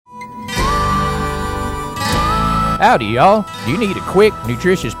Howdy, y'all. Do you need a quick,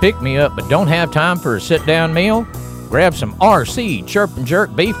 nutritious pick-me-up but don't have time for a sit-down meal? Grab some RC Chirp and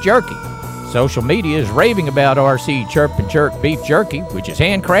Jerk beef jerky. Social media is raving about RC Chirp and Jerk beef jerky, which is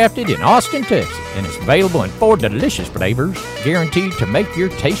handcrafted in Austin, Texas, and is available in 4 delicious flavors, guaranteed to make your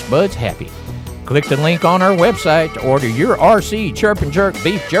taste buds happy. Click the link on our website to order your RC Chirp and Jerk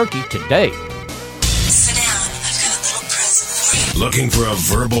beef jerky today. Sit down. I've got a little present for you. Looking for a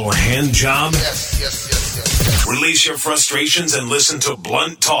verbal hand job? Yes. Release your frustrations and listen to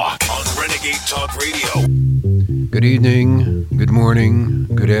Blunt Talk on Renegade Talk Radio. Good evening, good morning,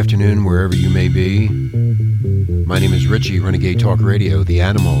 good afternoon, wherever you may be. My name is Richie, Renegade Talk Radio, The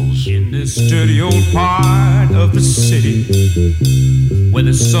Animals. In this dirty old part of the city where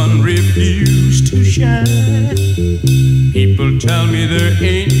the sun refused to shine, people tell me there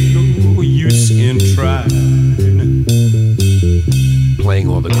ain't no use in trying. Playing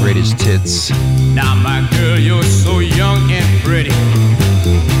all the greatest hits. Now my girl, you're so young and pretty,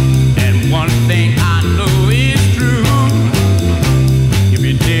 and one thing I know is true. You've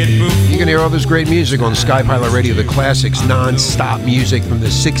been dead before. You can hear all this great music on Sky Pilot Radio, the classics, non-stop music from the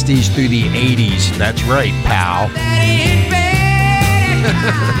 60s through the 80s. That's right, pal.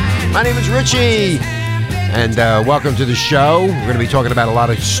 My name is Richie, and welcome to the show. We're going to be talking about a lot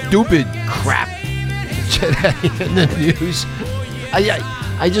of stupid crap today in the news.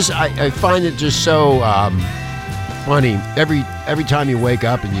 I find it just so funny every time you wake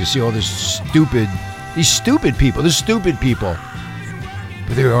up and you see all these stupid people.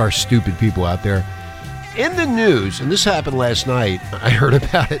 But there are stupid people out there. In the news, and this happened last night, I heard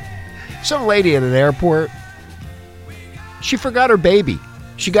about it. Some lady at an airport, she forgot her baby.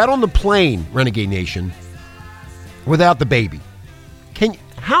 She got on the plane, Renegade Nation, without the baby.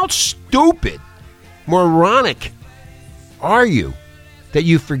 How stupid, moronic are you that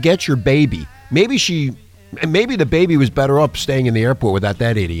you forget your baby? Maybe the baby was better off staying in the airport without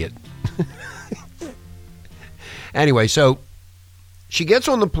that idiot. Anyway, so she gets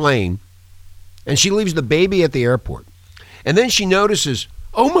on the plane and she leaves the baby at the airport. And then she notices,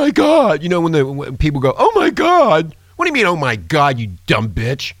 oh my God, when people go, oh my God. What do you mean, oh my God, you dumb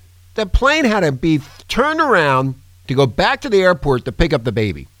bitch? The plane had to be turned around to go back to the airport to pick up the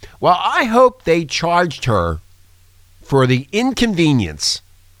baby. Well, I hope they charged her for the inconvenience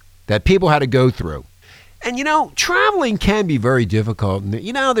that people had to go through. And, traveling can be very difficult. And,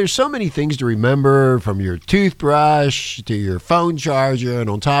 there's so many things to remember, from your toothbrush to your phone charger. And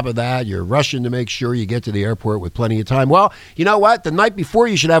on top of that, you're rushing to make sure you get to the airport with plenty of time. Well, you know what? The night before,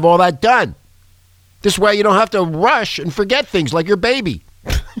 you should have all that done. This way, you don't have to rush and forget things like your baby.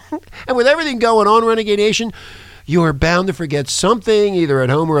 And with everything going on, Renegade Nation, you are bound to forget something either at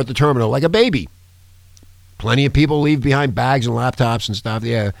home or at the terminal, like a baby. Plenty of people leave behind bags and laptops and stuff,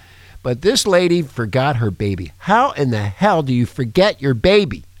 yeah. But this lady forgot her baby. How in the hell do you forget your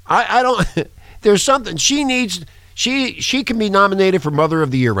baby? I don't, there's something, she can be nominated for Mother of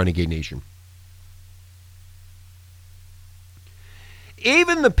the Year, Renegade Nation.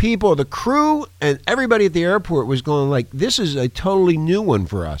 Even the people, the crew, and everybody at the airport was going like, this is a totally new one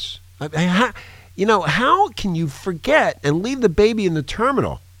for us. How can you forget and leave the baby in the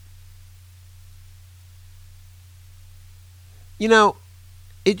terminal?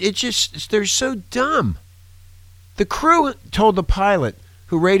 It's just, they're so dumb. The crew told the pilot,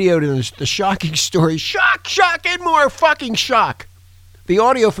 who radioed in the shocking story, shock, and more fucking shock. The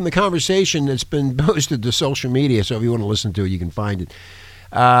audio from the conversation that's been posted to social media, so if you want to listen to it, you can find it.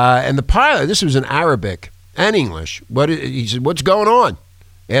 And the pilot, this was in Arabic and English. He said, what's going on?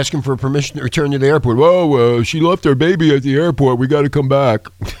 Asking for permission to return to the airport. Whoa, she left her baby at the airport. We got to come back.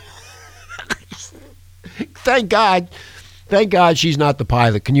 Thank God she's not the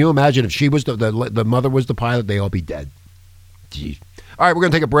pilot. Can you imagine if she was the mother was the pilot, they'd all be dead. Jeez. All right, we're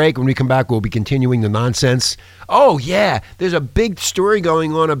going to take a break. When we come back, we'll be continuing the nonsense. Oh, yeah, there's a big story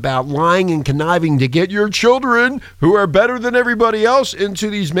going on about lying and conniving to get your children, who are better than everybody else, into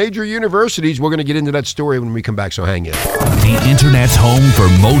these major universities. We're going to get into that story when we come back, so hang in. The Internet's home for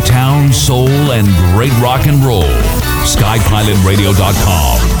Motown, soul, and great rock and roll.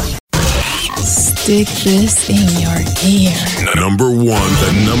 SkyPilotRadio.com. Stick this in your ear. The number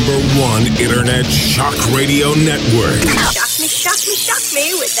one Internet shock radio network. Shock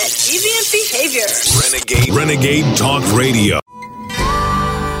me with that deviant behavior. Renegade Talk Radio.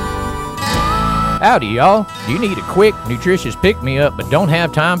 Howdy, y'all. Do you need a quick, nutritious pick-me-up but don't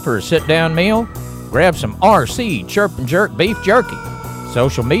have time for a sit-down meal? Grab some RC Chirp and Jerk beef jerky.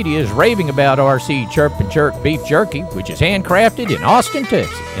 Social media is raving about RC Chirp and Jerk beef jerky, which is handcrafted in Austin,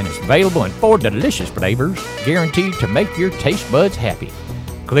 Texas, and is available in 4 delicious flavors, guaranteed to make your taste buds happy.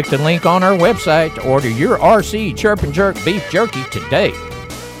 Click the link on our website to order your RC Chirp and Jerk beef jerky today.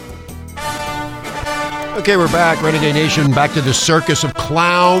 Okay, we're back. Renegade Nation, back to the circus of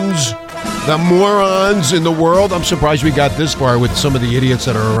clowns, the morons in the world. I'm surprised we got this far with some of the idiots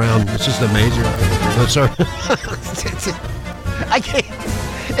that are around. It's just amazing. I can't.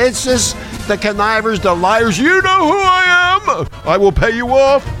 It's just the connivers, the liars. You know who I am. I will pay you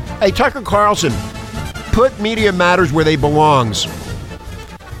off. Hey, Tucker Carlson, put Media Matters where they belongs.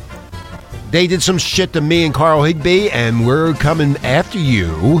 They did some shit to me and Carl Higbee, and we're coming after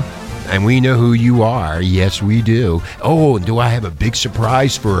you. And we know who you are. Yes, we do. Oh, do I have a big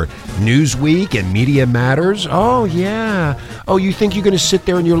surprise for Newsweek and Media Matters? Oh, yeah. Oh, you think you're going to sit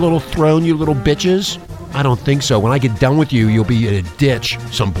there in your little throne, you little bitches? I don't think so. When I get done with you, you'll be in a ditch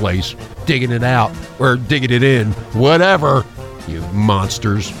someplace, digging it out or digging it in. Whatever, you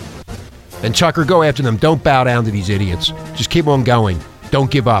monsters. And Tucker, go after them. Don't bow down to these idiots. Just keep on going.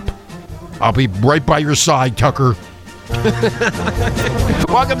 Don't give up. I'll be right by your side, Tucker.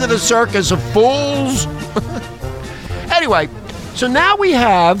 Welcome to the circus of fools. Anyway, so now we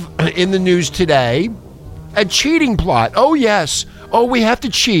have in the news today a cheating plot. Oh, yes. Oh, we have to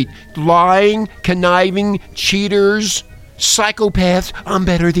cheat. Lying, conniving, cheaters, psychopaths. I'm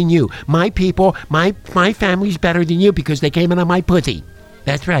better than you. My people, my family's better than you because they came out of my pussy.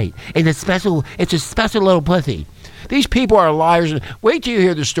 That's right. And it's a special little pussy. These people are liars. Wait till you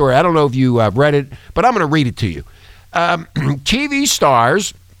hear the story. I don't know if you read it, but I'm going to read it to you. TV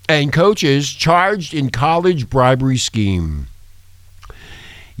stars and coaches charged in college bribery scheme.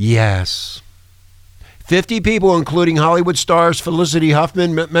 Yes. 50 people, including Hollywood stars Felicity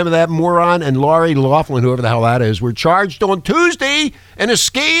Huffman, remember that moron, and Lori Loughlin, whoever the hell that is, were charged on Tuesday in a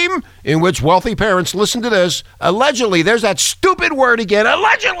scheme in which wealthy parents, listen to this, allegedly, there's that stupid word again,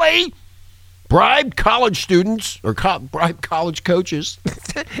 allegedly, bribed college students or bribed college coaches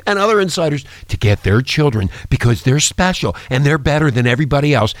and other insiders to get their children, because they're special and they're better than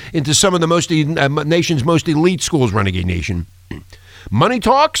everybody else, into some of the nation's most elite schools, Renegade Nation. Money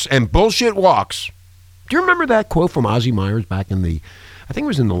talks and bullshit walks. Do you remember that quote from Ozzie Myers back in I think it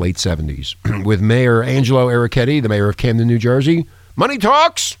was in the late 70s, with Mayor Angelo Ericetti, the mayor of Camden, New Jersey? Money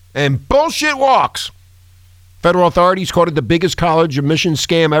talks and bullshit walks. Federal authorities called it the biggest college admissions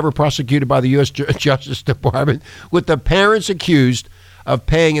scam ever prosecuted by the U.S. Justice Department, with the parents accused of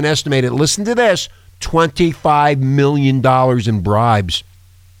paying an estimated, listen to this, $25 million in bribes.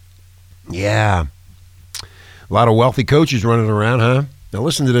 Yeah. A lot of wealthy coaches running around, huh? Now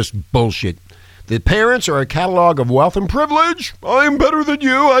listen to this bullshit. The parents are a catalog of wealth and privilege. I'm better than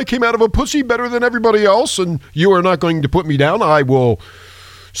you. I came out of a pussy better than everybody else, and you are not going to put me down. I will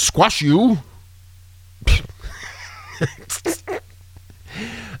squash you.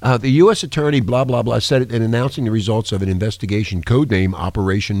 The U.S. attorney, blah, blah, blah, said it in announcing the results of an investigation, codename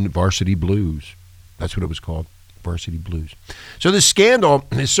Operation Varsity Blues. That's what it was called, Varsity Blues. So this scandal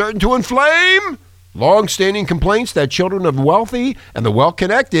is certain to inflame long-standing complaints that children of wealthy and the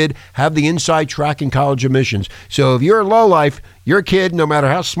well-connected have the inside track in college admissions. So if you're a lowlife, your kid, no matter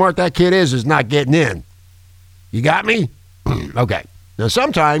how smart that kid is not getting in. You got me? Okay. Now,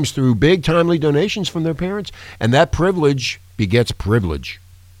 sometimes through big, timely donations from their parents, and that privilege begets privilege.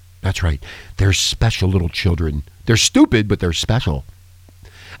 That's right. They're special little children. They're stupid, but they're special.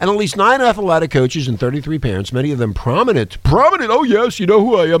 And at least 9 athletic coaches and 33 parents, many of them prominent, oh yes, you know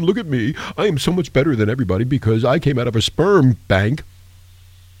who I am, look at me. I am so much better than everybody because I came out of a sperm bank.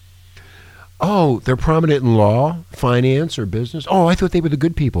 Oh, they're prominent in law, finance, or business. Oh, I thought they were the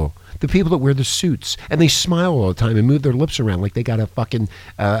good people. The people that wear the suits and they smile all the time and move their lips around like they got a fucking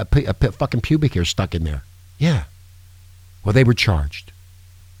fucking pubic hair stuck in there. Yeah. Well, they were charged.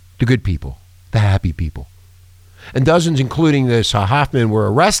 The good people, the happy people. And dozens, including this Hoffman,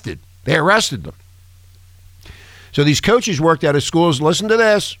 were arrested. They arrested them. So these coaches worked out of schools, listen to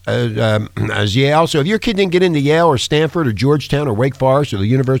this, as Yale. So if your kid didn't get into Yale or Stanford or Georgetown or Wake Forest or the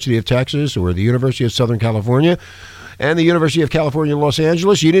University of Texas or the University of Southern California and the University of California, Los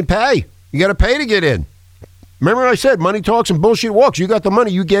Angeles, you didn't pay. You got to pay to get in. Remember I said money talks and bullshit walks. You got the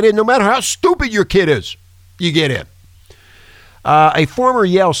money, you get in. No matter how stupid your kid is, you get in. A former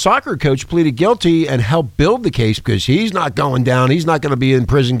Yale soccer coach pleaded guilty and helped build the case because he's not going down. He's not going to be in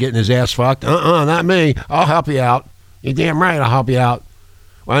prison getting his ass fucked. Not me. I'll help you out. You're damn right, I'll help you out.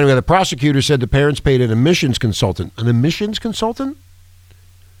 Well, anyway, the prosecutor said the parents paid an admissions consultant. An admissions consultant?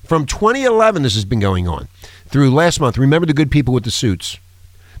 From 2011, this has been going on. Through last month, remember the good people with the suits.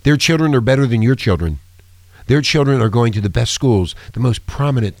 Their children are better than your children. Their children are going to the best schools, the most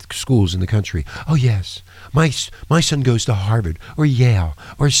prominent schools in the country. Oh, yes. My son goes to Harvard or Yale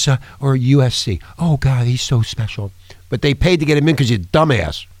or USC. Oh, God, he's so special. but they paid to get him in because you're a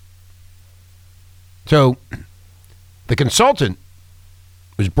dumbass. So the consultant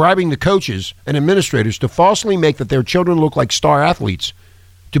was bribing the coaches and administrators to falsely make that their children look like star athletes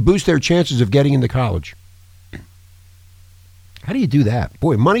to boost their chances of getting into college. How do you do that?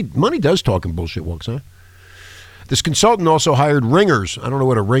 Boy, money does talk in bullshit walks, huh? This consultant also hired ringers. I don't know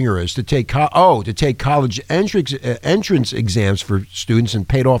what a ringer is to take college entrance exams for students and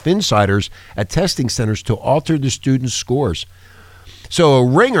paid off insiders at testing centers to alter the students' scores. So a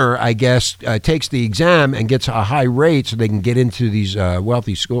ringer, I guess, takes the exam and gets a high rate so they can get into these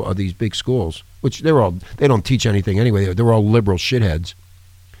wealthy school, these big schools, which they don't teach anything anyway. They're all liberal shitheads.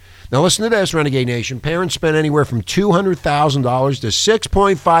 Now listen to this, Renegade Nation. Parents spend anywhere from $200,000 to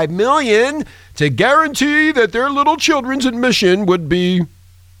 $6.5 million to guarantee that their little children's admission would be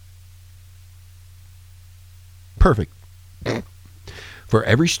perfect. For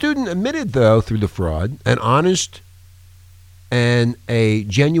every student admitted, though, through the fraud, an honest and a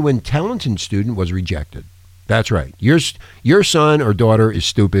genuine talented student was rejected. That's right. Your son or daughter is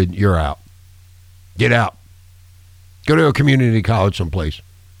stupid. You're out. Get out. Go to a community college someplace.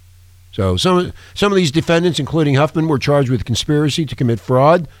 So some of these defendants, including Huffman, were charged with conspiracy to commit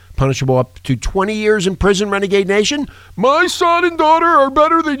fraud, punishable up to 20 years in prison, Renegade Nation. My son and daughter are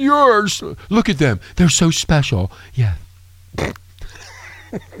better than yours. Look at them. They're so special. Yeah.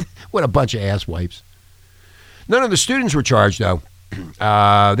 What a bunch of asswipes. None of the students were charged, though.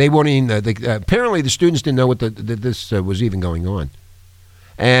 They weren't even. Apparently, the students didn't know what this was even going on.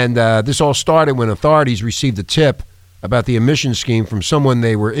 And this all started when authorities received a tip about the admission scheme from someone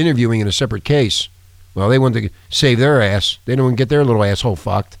they were interviewing in a separate case. Well, they wanted to save their ass. They didn't want to get their little asshole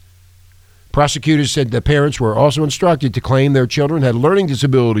fucked. Prosecutors said the parents were also instructed to claim their children had learning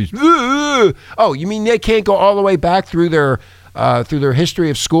disabilities. Oh, you mean they can't go all the way back through their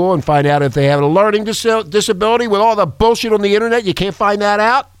history of school and find out if they have a learning disability with all the bullshit on the internet? You can't find that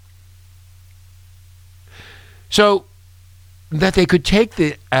out? So that they could take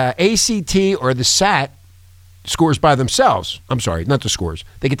the ACT or the SAT scores by themselves. I'm sorry, not the scores.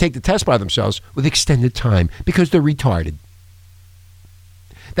 They could take the test by themselves with extended time because they're retarded.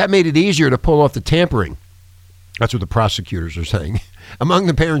 That made it easier to pull off the tampering. That's what the prosecutors are saying. Among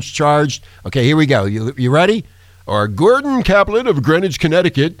the parents charged, okay, here we go. You ready? Are Gordon Kaplan of Greenwich,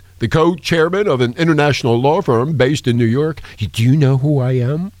 Connecticut, the co-chairman of an international law firm based in New York. Do you know who I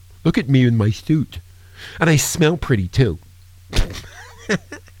am? Look at me in my suit. And I smell pretty, too.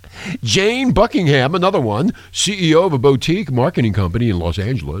 Jane Buckingham, another one, CEO of a boutique marketing company in Los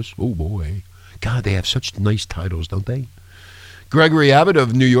Angeles. Oh, boy. God, they have such nice titles, don't they? Gregory Abbott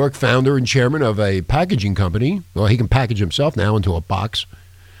of New York, founder and chairman of a packaging company. Well, he can package himself now into a box.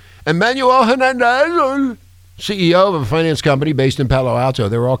 Emmanuel Hernandez, CEO of a finance company based in Palo Alto.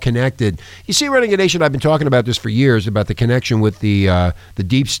 They're all connected. You see, Renegade Nation, I've been talking about this for years, about the connection with the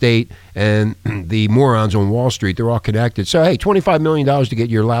deep state and the morons on Wall Street. They're all connected. So, hey, $25 million to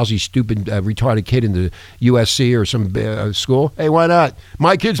get your lousy, stupid, retarded kid into USC or some school. Hey, why not?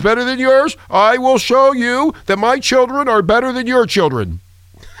 My kid's better than yours? I will show you that my children are better than your children.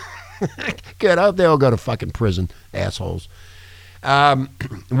 Good. I hope they all go to fucking prison, assholes.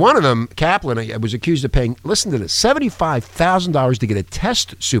 One of them, Kaplan, was accused of paying, listen to this, $75,000 to get a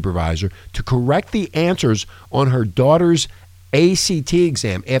test supervisor to correct the answers on her daughter's ACT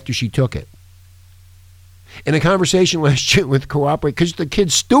exam after she took it. In a conversation last year with Cooperate, because the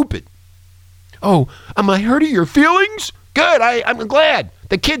kid's stupid. Oh, am I hurting your feelings? Good, I'm glad.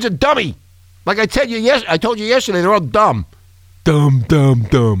 The kid's a dummy. Like I told you yesterday, they're all dumb.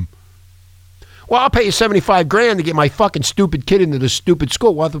 Dumb. Well, I'll pay you $75,000 to get my fucking stupid kid into this stupid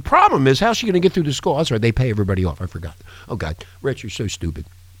school. Well, the problem is, how's she going to get through the school? That's right, they pay everybody off. I forgot. Oh, God. Rich, you're so stupid.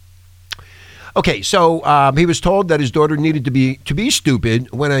 Okay, so he was told that his daughter needed to be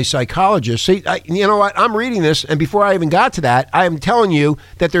stupid when a psychologist... See, you know what? I'm reading this, and before I even got to that, I am telling you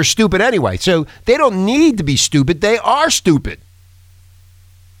that they're stupid anyway. So they don't need to be stupid. They are stupid.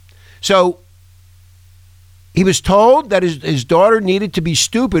 So... he was told that his daughter needed to be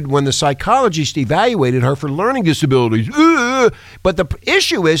stupid when the psychologist evaluated her for learning disabilities. But the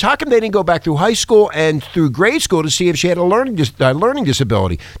issue is, how come they didn't go back through high school and through grade school to see if she had a learning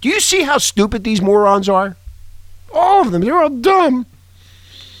disability? Do you see how stupid these morons are? All of them. They're all dumb.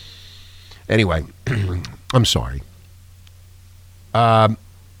 Anyway, I'm sorry.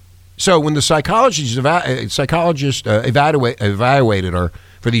 So when the psychologist evaluated her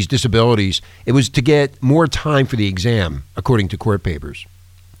for these disabilities, it was to get more time for the exam, according to court papers.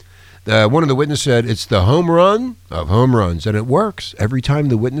 One of the witnesses said, it's the home run of home runs, and it works. Every time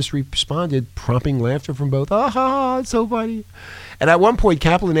the witness responded, prompting laughter from both. It's so funny. And at one point,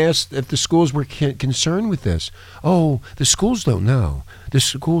 Kaplan asked if the schools were concerned with this. Oh, the schools don't know. The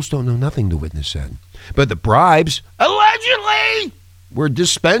schools don't know nothing, the witness said. But the bribes, allegedly, were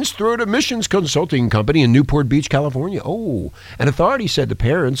dispensed through an admissions consulting company in Newport Beach, California. Oh, and authorities said the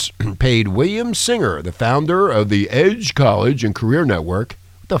parents paid William Singer, the founder of the Edge College and Career Network.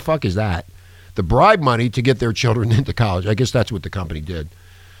 What the fuck is that? The bribe money to get their children into college. I guess that's what the company did.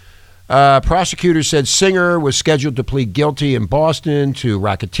 Prosecutors said Singer was scheduled to plead guilty in Boston to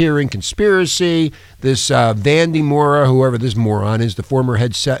racketeering, conspiracy. This Vandy Mora, whoever this moron is, the former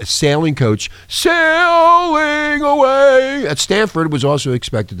head sailing coach, sailing away at Stanford, was also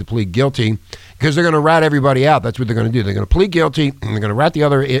expected to plead guilty because they're going to rat everybody out. That's what they're going to do. They're going to plead guilty, and they're going to rat the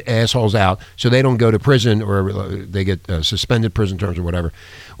other assholes out so they don't go to prison or they get suspended prison terms or whatever.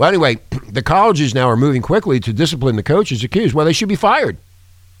 Well, anyway, the colleges now are moving quickly to discipline the coaches accused. Well, they should be fired.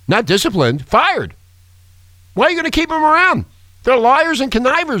 Not disciplined, fired. Why are you going to keep them around? They're liars and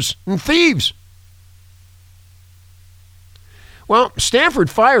connivers and thieves. Well, Stanford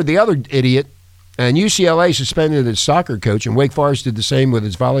fired the other idiot, and UCLA suspended its soccer coach, and Wake Forest did the same with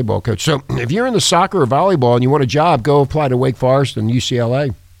its volleyball coach. So if you're in the soccer or volleyball and you want a job, go apply to Wake Forest and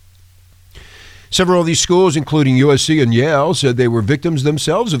UCLA. Several of these schools, including USC and Yale, said they were victims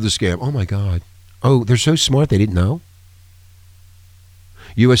themselves of the scam. Oh, my God. Oh, they're so smart they didn't know?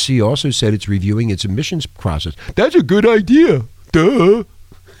 USC also said it's reviewing its admissions process. That's a good idea. Duh.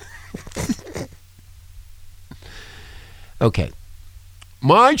 Okay.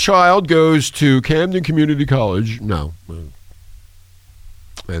 My child goes to Camden Community College. No.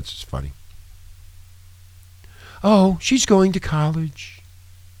 That's funny. Oh, she's going to college.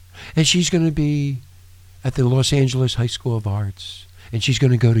 And she's going to be at the Los Angeles High School of Arts. And she's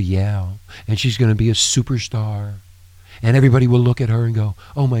going to go to Yale. And she's going to be a superstar. And everybody will look at her and go,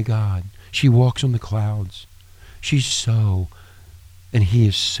 oh, my God, she walks on the clouds. She's so, and he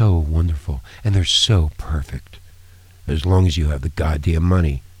is so wonderful. And they're so perfect. As long as you have the goddamn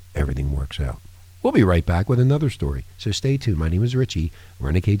money, everything works out. We'll be right back with another story. So stay tuned. My name is Richie,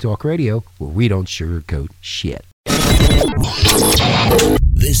 Renegade Talk Radio, where we don't sugarcoat shit.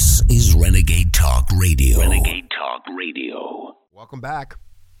 This is Renegade Talk Radio. Renegade Talk Radio. Welcome back.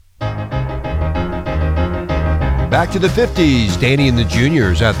 Back to the 50s, Danny and the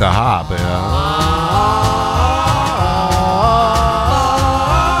Juniors at the Hop.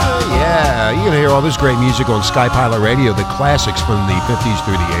 Yeah, you're going to hear all this great music on Sky Pilot Radio, the classics from the 50s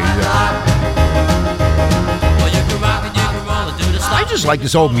through the 80s. I just like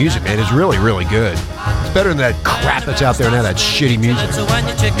this old music, man. It's really, really good. It's better than that crap that's out there now, that shitty music.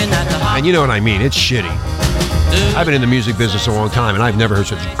 And you know what I mean, it's shitty. I've been in the music business a long time, and I've never heard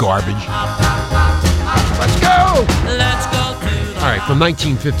such garbage. Let's go! All right, from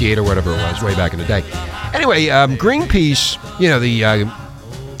 1958 or whatever it was, way back in the day. Anyway, Greenpeace, the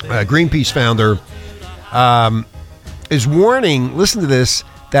Greenpeace founder is warning, listen to this,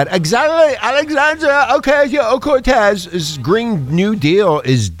 that Alexandria Ocasio-Cortez's Green New Deal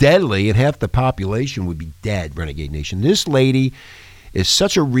is deadly and half the population would be dead, Renegade Nation. This lady is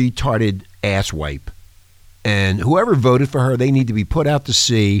such a retarded asswipe. And whoever voted for her, they need to be put out to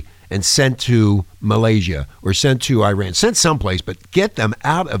sea and sent to Malaysia or sent to Iran. Sent someplace, but get them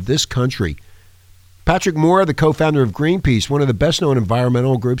out of this country. Patrick Moore, the co-founder of Greenpeace, one of the best-known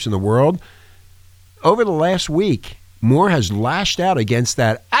environmental groups in the world, over the last week, Moore has lashed out against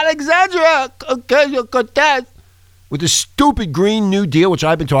that Alexandria Ocasio-Cortez with the stupid Green New Deal, which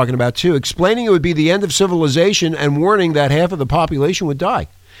I've been talking about too, explaining it would be the end of civilization and warning that half of the population would die.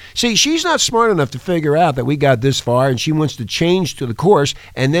 See, she's not smart enough to figure out that we got this far, and she wants to change to the course,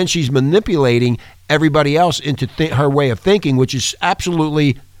 and then she's manipulating everybody else into her way of thinking, which is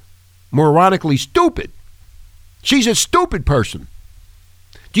absolutely moronically stupid. She's a stupid person.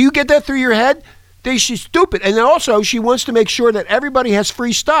 Do you get that through your head? She's stupid. And also, she wants to make sure that everybody has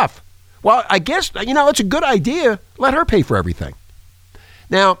free stuff. Well, I guess, it's a good idea. Let her pay for everything.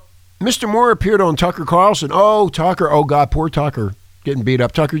 Now, Mr. Moore appeared on Tucker Carlson. Oh, Tucker. Oh, God, poor Tucker. Getting beat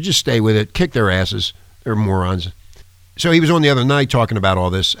up. Tucker, just stay with it. Kick their asses. They're morons. So he was on the other night talking about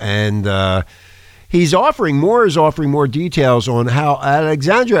all this, and Moore is offering more details on how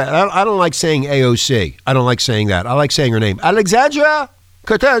Alexandria, I don't like saying AOC. I don't like saying that. I like saying her name. Alexandria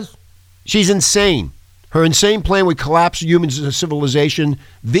Cortez. She's insane. Her insane plan would collapse human civilization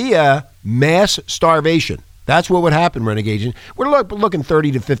via mass starvation. That's what would happen, Renegade. We're looking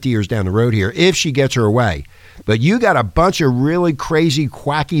 30 to 50 years down the road here if she gets her way. But you got a bunch of really crazy,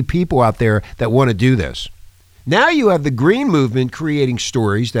 quacky people out there that want to do this. Now you have the green movement creating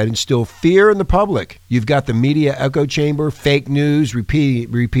stories that instill fear in the public. You've got the media echo chamber, fake news,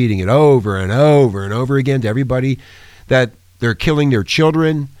 repeating it over and over and over again to everybody that they're killing their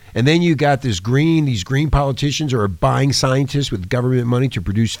children. And then you got these green politicians are buying scientists with government money to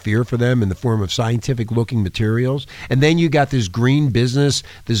produce fear for them in the form of scientific-looking materials. And then you got this green business,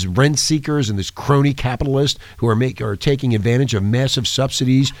 this rent seekers and this crony capitalist who are taking advantage of massive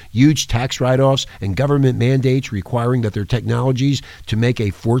subsidies, huge tax write-offs, and government mandates requiring that their technologies to make a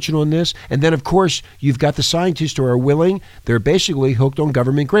fortune on this. And then, of course, you've got the scientists who are willing. They're basically hooked on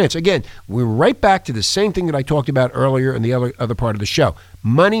government grants. Again, we're right back to the same thing that I talked about earlier in the other part of the show.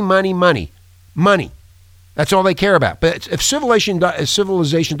 Money, money, money, money. That's all they care about. But if civilization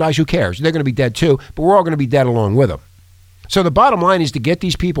dies, who cares? They're going to be dead too, but we're all going to be dead along with them. So the bottom line is to get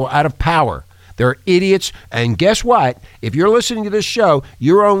these people out of power. They're idiots, and guess what? If you're listening to this show,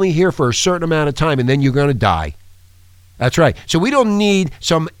 you're only here for a certain amount of time, and then you're going to die. That's right. So we don't need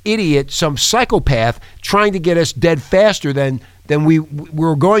some idiot, some psychopath trying to get us dead faster than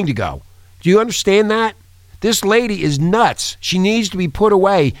we're going to go. Do you understand that? This lady is nuts. She needs to be put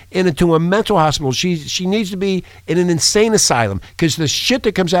away into a mental hospital. She needs to be in an insane asylum because the shit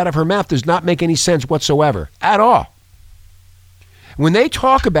that comes out of her mouth does not make any sense whatsoever at all. When they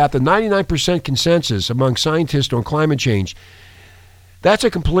talk about the 99% consensus among scientists on climate change, that's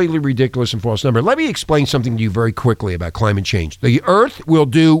a completely ridiculous and false number. Let me explain something to you very quickly about climate change. The Earth will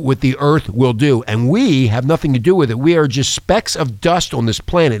do what the Earth will do, and we have nothing to do with it. We are just specks of dust on this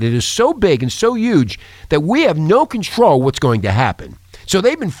planet. It is so big and so huge that we have no control what's going to happen. So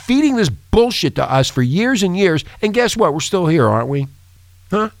they've been feeding this bullshit to us for years and years, and guess what? We're still here, aren't we?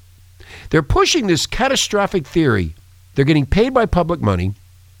 Huh? They're pushing this catastrophic theory. They're getting paid by public money.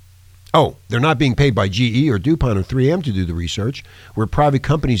 Oh, they're not being paid by GE or DuPont or 3M to do the research, where private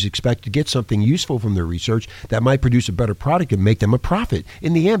companies expect to get something useful from their research that might produce a better product and make them a profit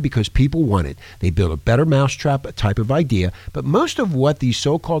in the end because people want it. They build a better mousetrap type of idea, but most of what these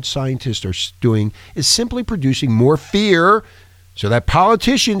so-called scientists are doing is simply producing more fear so that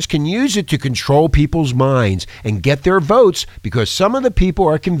politicians can use it to control people's minds and get their votes because some of the people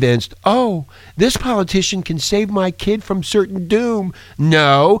are convinced, oh, this politician can save my kid from certain doom.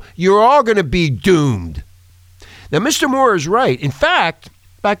 No, you're all going to be doomed. Now, Mr. Moore is right. In fact,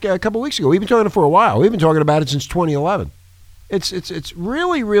 back a couple of weeks ago, we've been talking for a while. We've been talking about it since 2011. It's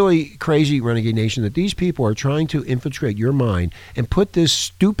really, really crazy, Renegade Nation, that these people are trying to infiltrate your mind and put this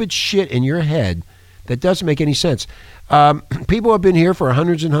stupid shit in your head that doesn't make any sense. People have been here for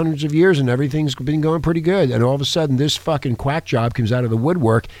hundreds and hundreds of years and everything's been going pretty good. And all of a sudden, this fucking quack job comes out of the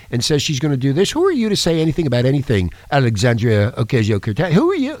woodwork and says she's going to do this. Who are you to say anything about anything, Alexandria Ocasio-Cortez?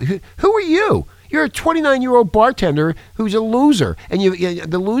 Who are you? Who are you? You're a 29-year-old bartender who's a loser. And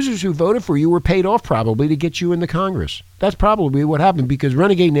the losers who voted for you were paid off probably to get you into Congress. That's probably what happened because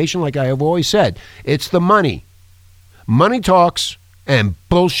Renegade Nation, like I have always said, it's the money. Money talks and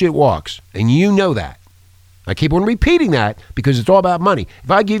bullshit walks. And you know that. I keep on repeating that because it's all about money. If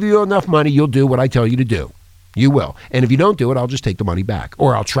I give you enough money, you'll do what I tell you to do. You will. And if you don't do it, I'll just take the money back.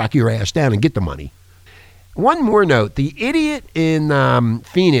 Or I'll track your ass down and get the money. One more note. The idiot in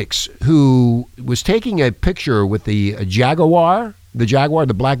Phoenix who was taking a picture with the Jaguar,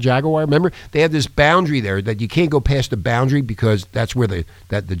 the black Jaguar, remember? They have this boundary there that you can't go past the boundary because that's where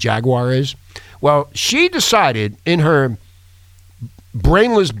the Jaguar is. Well, she decided in her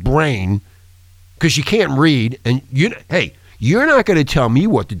brainless brain, because she can't read, and you're not going to tell me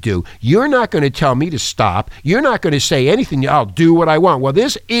what to do. You're not going to tell me to stop. You're not going to say anything. I'll do what I want. Well,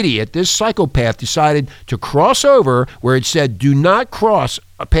 this idiot, this psychopath decided to cross over where it said, do not cross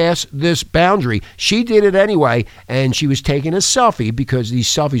past this boundary. She did it anyway, and she was taking a selfie because these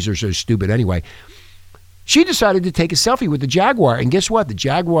selfies are so stupid anyway. She decided to take a selfie with the Jaguar, and guess what? The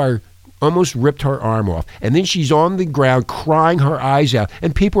Jaguar almost ripped her arm off. And then she's on the ground crying her eyes out,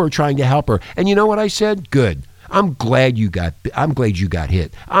 and people are trying to help her. And you know what I said? Good. I'm glad you got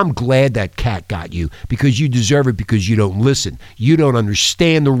hit. I'm glad that cat got you because you deserve it because you don't listen. You don't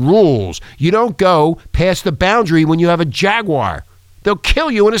understand the rules. You don't go past the boundary when you have a Jaguar. They'll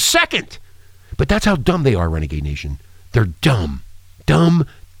kill you in a second. But that's how dumb they are, Renegade Nation. They're dumb. Dumb,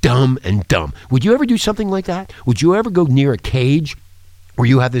 dumb, and dumb. Would you ever do something like that? Would you ever go near a cage where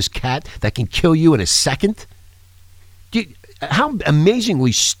you have this cat that can kill you in a second? How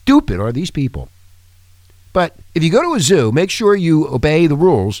amazingly stupid are these people? But if you go to a zoo, make sure you obey the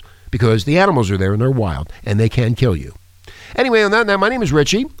rules because the animals are there and they're wild and they can kill you. Anyway, on that note, my name is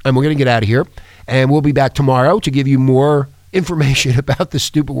Richie and we're going to get out of here and we'll be back tomorrow to give you more information about the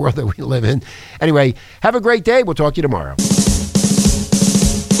stupid world that we live in. Anyway, have a great day. We'll talk to you tomorrow.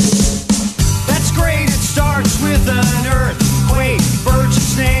 That's great. It started. hearts will